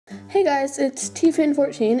Hey guys, it's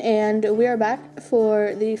TFin14 and we are back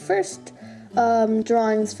for the first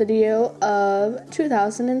drawings video of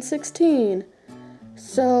 2016.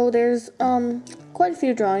 So there's quite a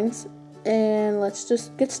few drawings and let's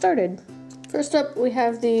just get started. First up we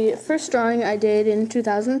have the first drawing I did in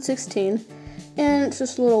 2016 and it's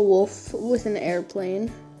just a little wolf with an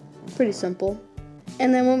airplane. Pretty simple.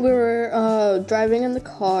 And then when we were driving in the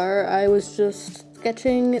car, I was just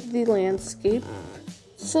sketching the landscape.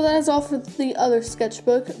 So that is all for the other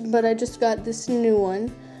sketchbook, but I just got this new one,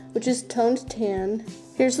 which is toned tan.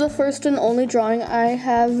 Here's the first and only drawing I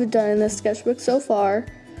have done in this sketchbook so far,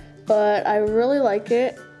 but I really like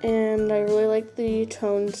it, and I really like the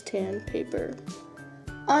toned tan paper.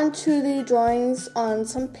 On to the drawings on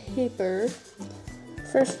some paper.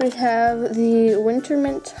 First we have the Winter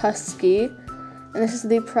Mint Husky, and this is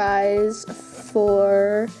the prize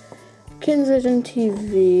for Kinsvision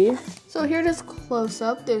TV. So here it is close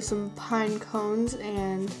up. There's some pine cones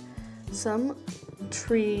and some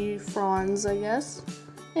tree fronds, I guess.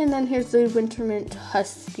 And then here's the Winter Mint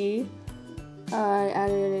Husky. I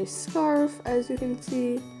added a scarf, as you can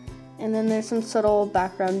see. And then there's some subtle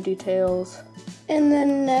background details. And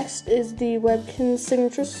then next is the Webkinz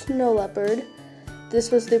Signature Snow Leopard.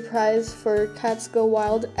 This was the prize for Cats Go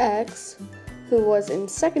Wild X, who was in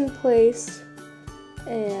second place.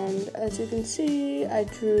 And as you can see, I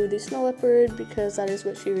drew the snow leopard because that is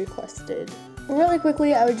what she requested. Really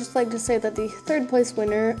quickly, I would just like to say that the third place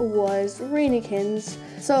winner was Rainykins,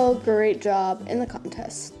 so great job in the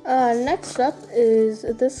contest. Next up is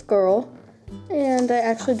this girl, and I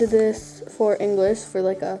actually did this for English for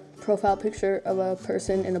like a profile picture of a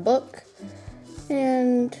person in a book,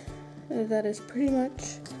 and that is pretty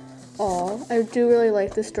much all. I do really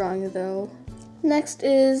like this drawing though. Next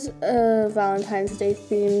is a Valentine's Day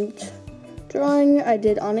themed drawing I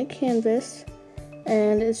did on a canvas,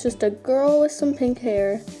 and it's just a girl with some pink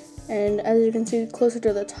hair, and as you can see closer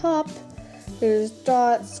to the top there's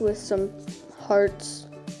dots with some hearts,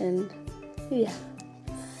 and yeah.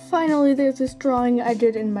 Finally, there's this drawing I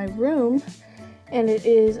did in my room, and it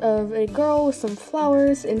is of a girl with some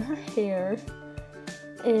flowers in her hair,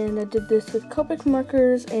 and I did this with Copic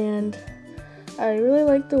markers, and I really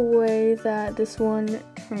like the way that this one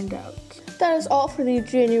turned out. That is all for the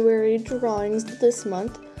January drawings this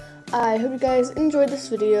month. I hope you guys enjoyed this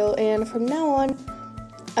video, and from now on,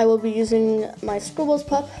 I will be using my Scribbles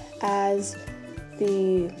pup as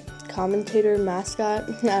the commentator mascot.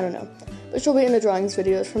 I don't know, but she'll be in the drawings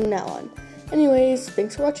videos from now on. Anyways,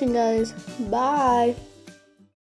 thanks for watching guys. Bye!